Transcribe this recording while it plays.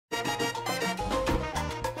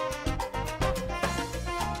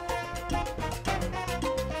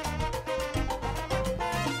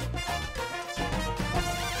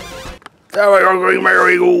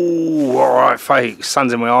Alright folks,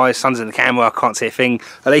 sun's in my eyes, sun's in the camera, I can't see a thing.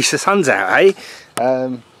 At least the sun's out, eh?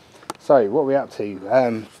 So what are we up to?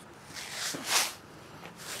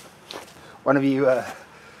 One of you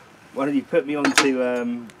put me on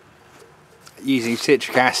to using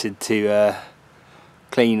citric acid to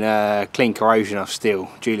clean corrosion off steel.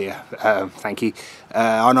 Julia, thank you.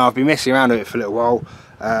 I know I've been messing around with it for a little while.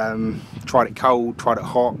 Tried it cold, tried it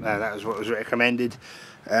hot, that was what was recommended,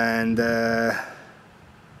 and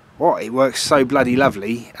it works so bloody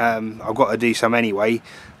lovely. I've got to do some anyway,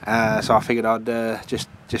 so I figured I'd just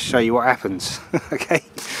show you what happens. Okay,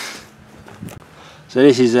 so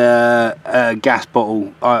this is a gas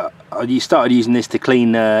bottle. I started using this to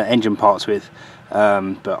clean engine parts with,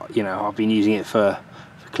 but you know, I've been using it for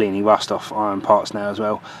cleaning rust off iron parts now as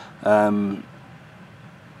well.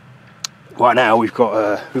 Right now we've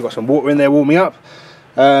got some water in there warming up.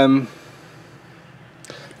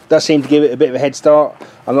 Does seem to give it a bit of a head start.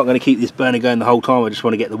 I'm not going to keep this burner going the whole time. I just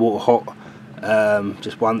want to get the water hot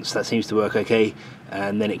just once. That seems to work okay,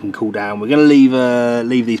 and then it can cool down. We're going to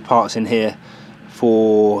leave these parts in here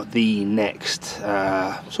for the next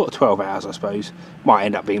sort of 12 hours, I suppose. Might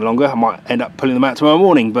end up being longer. I might end up pulling them out tomorrow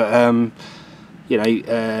morning, but you know,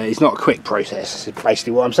 it's not a quick process. It's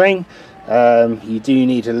basically what I'm saying. You do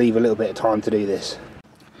need to leave a little bit of time to do this.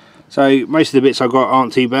 So most of the bits I've got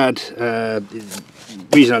aren't too bad. The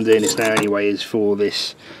reason I'm doing this now anyway is for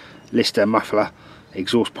this Lister muffler,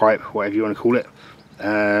 exhaust pipe, whatever you want to call it.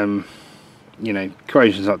 You know,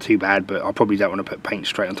 corrosion's not too bad, but I probably don't want to put paint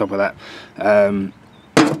straight on top of that.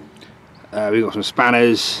 We've got some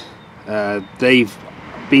spanners. They've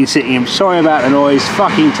been sitting in, sorry about the noise,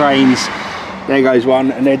 fucking trains. There goes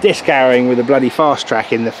one, and they're disc harrowing with a bloody fast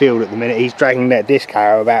track in the field at the minute. He's dragging that disc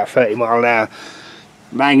harrow about 30 miles an hour.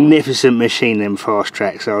 Magnificent machine, them fast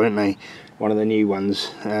tracks, aren't they? One of the new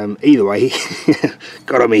ones. Either way,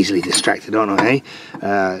 God, I'm easily distracted, aren't I?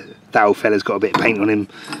 That old fella's got a bit of paint on him.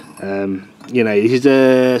 You know, this is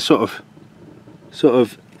a sort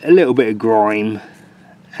of a little bit of grime,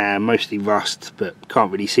 mostly rust, but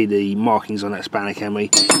can't really see the markings on that spanner, can we?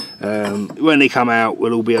 When they come out,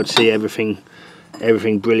 we'll all be able to see everything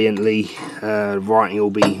brilliantly. Writing will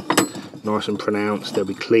be nice and pronounced. They'll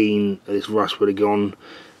be clean. This rust would have gone.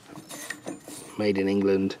 Made in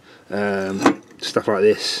England. Stuff like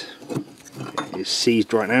this is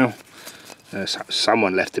seized right now.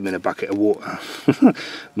 Someone left them in a bucket of water.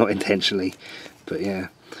 Not intentionally, but yeah,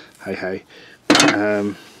 hey ho.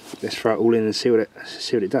 Let's throw it all in and see what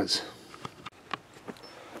it does.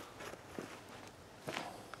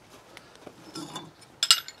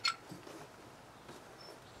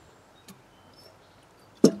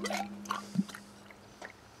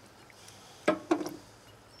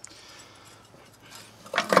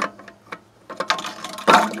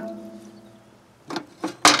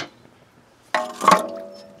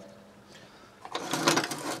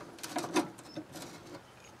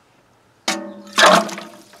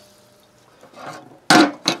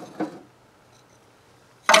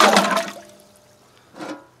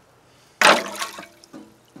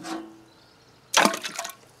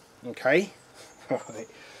 Okay, right.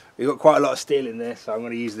 We've got quite a lot of steel in there, so I'm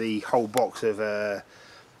going to use the whole box of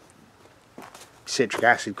citric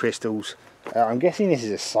acid crystals. I'm guessing this is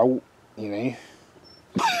a salt, you know.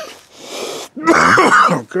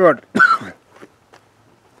 Oh god.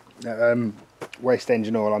 Waste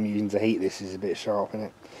engine oil I'm using to heat this is a bit sharp,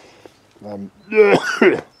 isn't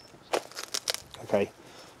it? Okay,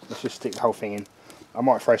 let's just stick the whole thing in. I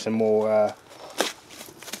might throw some more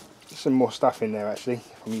stuff in there actually,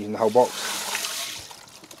 if I'm using the whole box.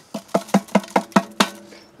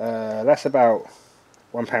 That's about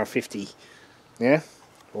 £1.50, yeah?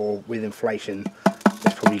 Or with inflation,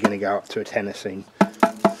 it's probably going to go up to a tenner soon.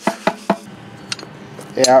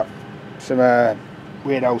 Yeah, some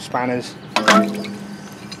weird old spanners.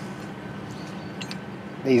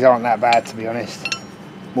 These aren't that bad, to be honest.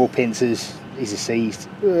 More pincers, these are seized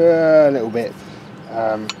a little bit.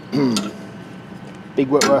 Big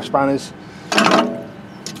Whitworth spanners. Oh,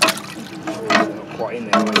 they're not quite in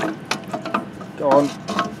there, mate. Go on.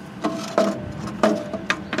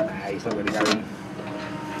 Nah, he's not going to go in.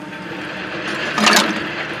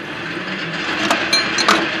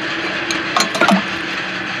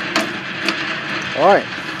 Alright.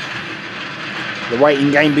 The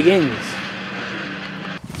waiting game begins.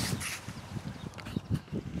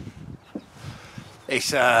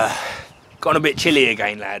 It's gone a bit chilly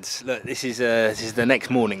again, lads. Look, this is the next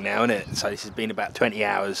morning now, isn't it? So this has been about 20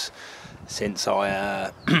 hours since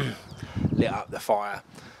I lit up the fire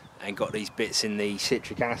and got these bits in the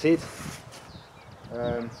citric acid.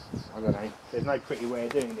 I don't know, there's no pretty way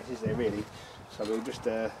of doing this, is there really? So we'll just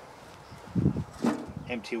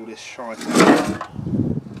empty all this shite out.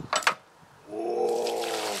 Whoa.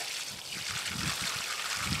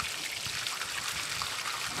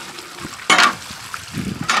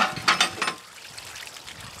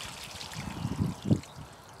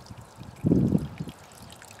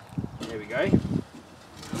 There we go.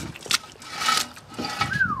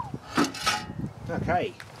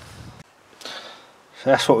 Okay. So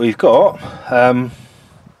that's what we've got.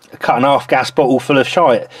 A cut and a half gas bottle full of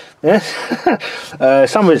shite. Yes.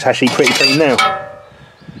 Some of it's actually pretty clean now.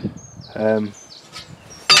 Yeah,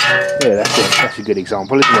 that's a good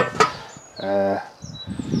example, isn't it?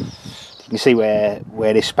 You can see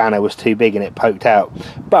where this spanner was too big and it poked out.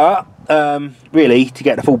 But really, to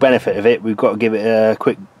get the full benefit of it, we've got to give it a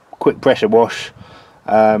quick pressure wash,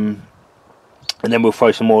 and then we'll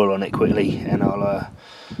throw some oil on it quickly, and I'll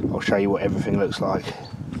show you what everything looks like.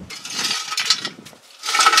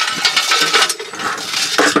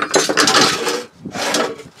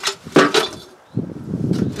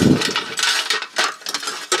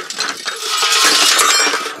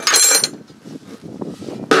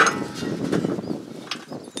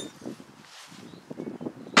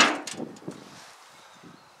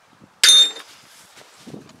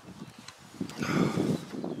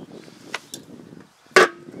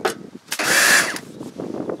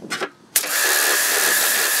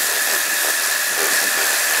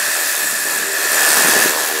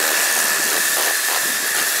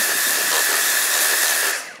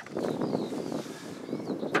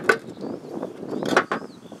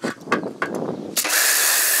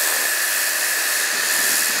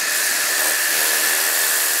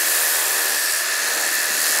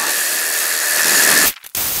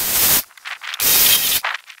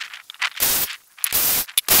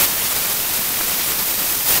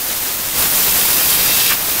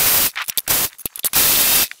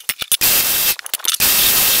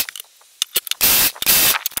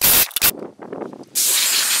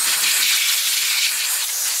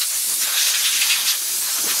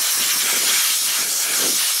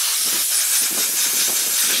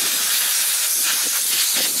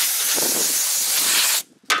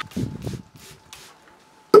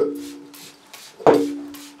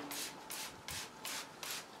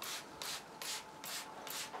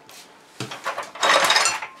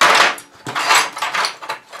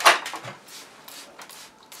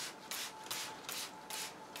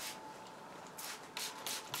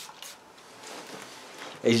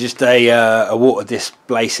 It's just a water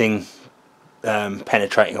displacing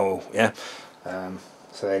penetrating oil, yeah,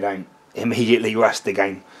 so they don't immediately rust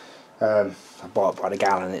again. I buy it by the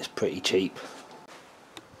gallon, it's pretty cheap.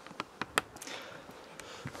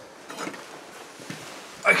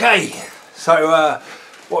 Okay, so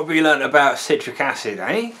what have we learnt about citric acid,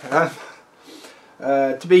 eh?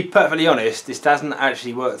 To be perfectly honest, this hasn't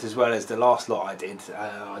actually worked as well as the last lot I did.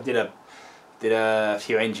 I did a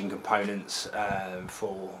few engine components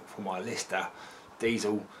for my Lister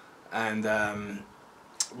diesel, and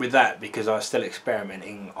with that, because I was still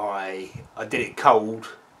experimenting, I did it cold,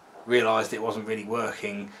 realised it wasn't really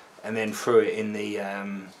working, and then threw it in the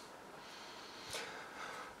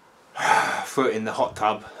hot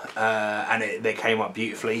tub, and they came up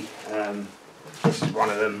beautifully. This is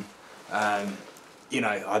one of them. You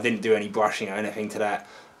know, I didn't do any brushing or anything to that.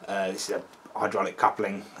 This is a hydraulic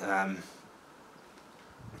coupling.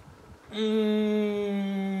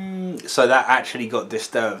 So that actually got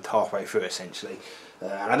disturbed halfway through, essentially,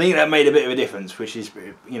 and I think that made a bit of a difference, which is,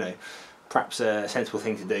 you know, perhaps a sensible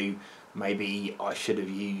thing to do. Maybe I should have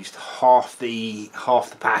used half the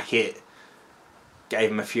packet, gave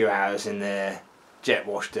them a few hours in there, jet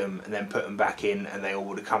washed them, and then put them back in, and they all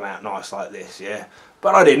would have come out nice like this, yeah.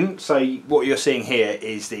 But I didn't. So what you're seeing here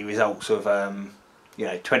is the results of you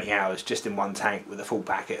know, 20 hours just in one tank with a full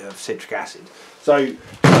packet of citric acid. So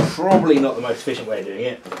probably not the most efficient way of doing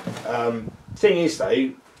it. Thing is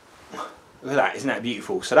though, look at that, isn't that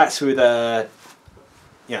beautiful? So that's with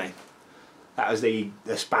you know, that was the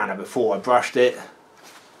spanner before I brushed it,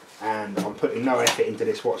 and I'm putting no effort into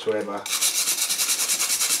this whatsoever.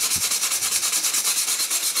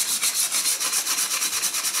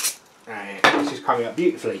 And it's just coming up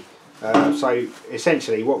beautifully. So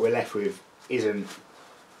essentially what we're left with isn't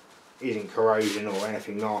corrosion or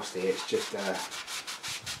anything nasty. It's just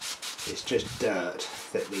dirt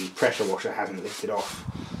that the pressure washer hasn't lifted off.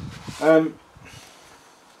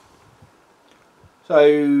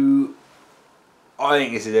 So I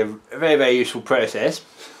think this is a very, very useful process.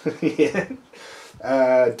 Yeah.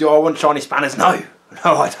 Do I want shiny spanners? No,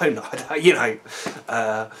 I don't. You know,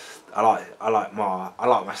 I like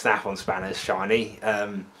my snap-on spanners shiny.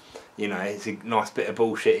 You know, it's a nice bit of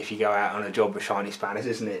bullshit if you go out on a job with shiny spanners,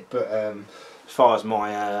 isn't it? But as far as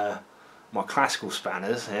my my classical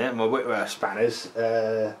spanners, yeah, my Whitworth spanners,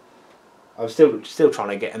 I'm still trying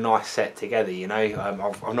to get a nice set together. You know,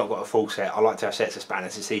 I've not got a full set. I like to have sets of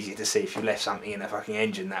spanners. It's easier to see if you left something in a fucking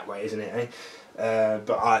engine that way, isn't it?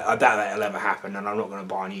 But I doubt that'll ever happen, and I'm not going to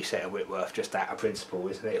buy a new set of Whitworth just out of principle,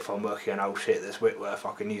 isn't it? If I'm working on old shit that's Whitworth,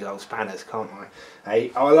 I can use old spanners, can't I?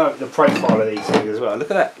 Hey, I like the profile of these things as well.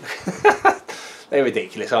 Look at that. They're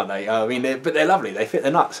ridiculous, aren't they? I mean, but they're lovely. They fit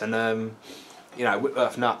the nuts, and you know,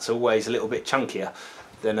 Whitworth nuts are always a little bit chunkier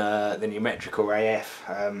than your metric or AF.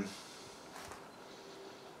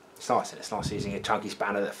 It's nice, and it's nice using a chunky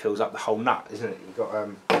spanner that fills up the whole nut, isn't it? You've got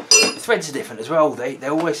the threads are different as well. They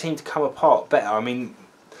always seem to come apart better. I mean,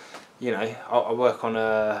 you know, I work on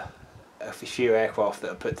a few aircraft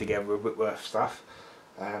that are put together with Whitworth stuff.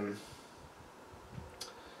 You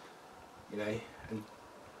know, and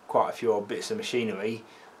quite a few odd bits of machinery,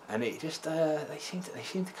 and it just they seem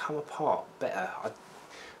to come apart better.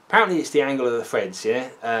 Apparently it's the angle of the threads, yeah?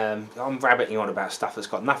 I'm rabbiting on about stuff that's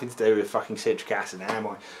got nothing to do with fucking citric acid now, am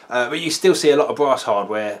I? But you still see a lot of brass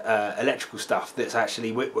hardware, electrical stuff that's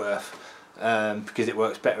actually Whitworth, because it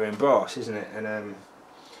works better in brass, isn't it? And,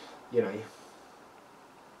 you know,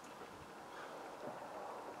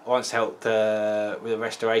 I once helped with a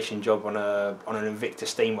restoration job on an Invicta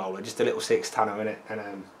steamroller, just a little 6-tonner in it,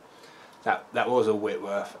 and that was all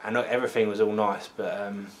Whitworth, and everything was all nice,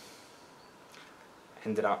 but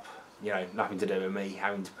ended up, you know, nothing to do with me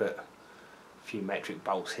having to put a few metric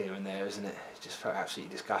bolts here and there, isn't it? It just felt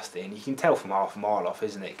absolutely disgusting, and you can tell from half a mile off,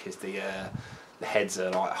 isn't it? Because the heads are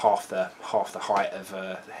like half the height of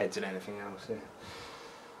the heads and anything else. Yeah.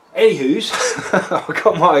 Anywho's, I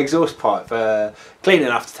got my exhaust pipe clean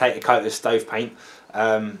enough to take a coat of stove paint.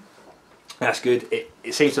 That's good.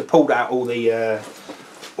 It seems to have pulled out all the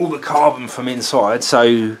carbon from inside.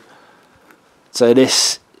 So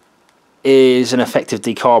this is an effective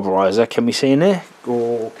decarburiser. Can we see in there,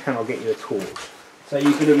 or can I get you a torch? So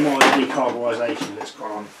you can admire the decarburisation that's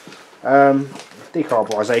gone on.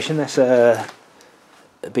 Decarburisation, that's a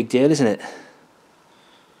big deal, isn't it?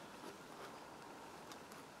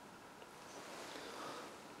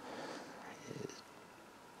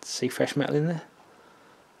 See fresh metal in there?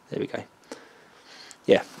 There we go.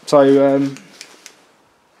 Yeah, so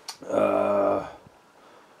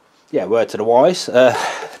yeah, word to the wise,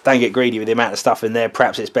 don't get greedy with the amount of stuff in there.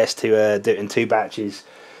 Perhaps it's best to do it in 2 batches,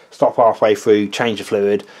 stop halfway through, change the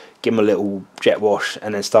fluid, give them a little jet wash,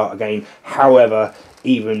 and then start again. However,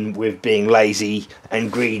 even with being lazy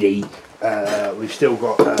and greedy, we've still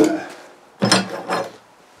got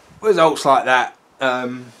results like that.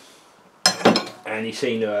 And you've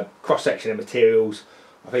seen a cross section of materials.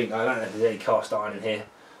 I don't know if there's any cast iron in here.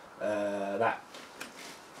 That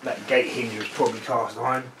gate hinge was probably cast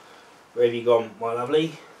iron. Where have you gone, my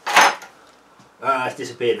lovely? It's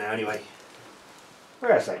disappeared now anyway.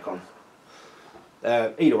 Where has that gone?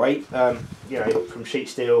 Either way, you know, from sheet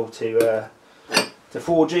steel to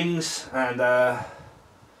forgings and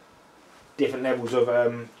different levels of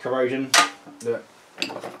corrosion. Look,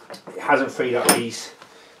 it hasn't freed up these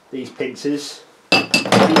pincers. These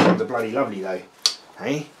ones are bloody lovely though.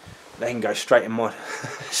 Hey, they can go straight in my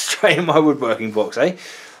woodworking box, eh?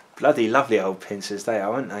 Bloody lovely old pincers they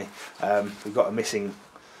are, aren't they? We've got a missing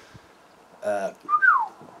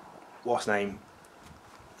what's name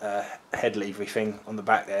head levery thing on the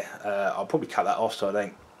back there. I'll probably cut that off so I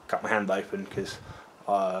don't cut my hand open, because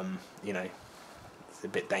you know, it's a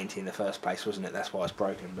bit dainty in the first place, wasn't it? That's why it's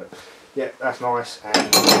broken. But yeah, that's nice. And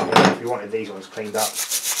if you wanted these ones cleaned up,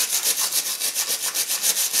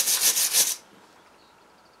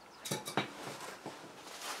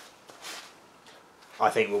 I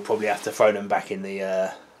think we'll probably have to throw them back in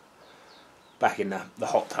the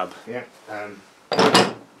hot tub. Yeah.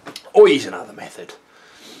 Or use another method.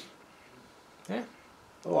 Yeah.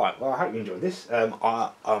 Alright, well I hope you enjoyed this.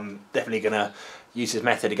 I'm definitely going to use this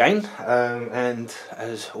method again. And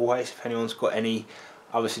as always, if anyone's got any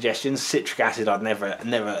other suggestions, citric acid, I'd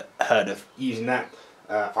never heard of using that.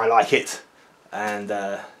 I like it. And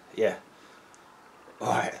yeah.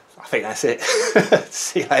 Alright, I think that's it.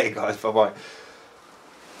 See you later guys, bye bye.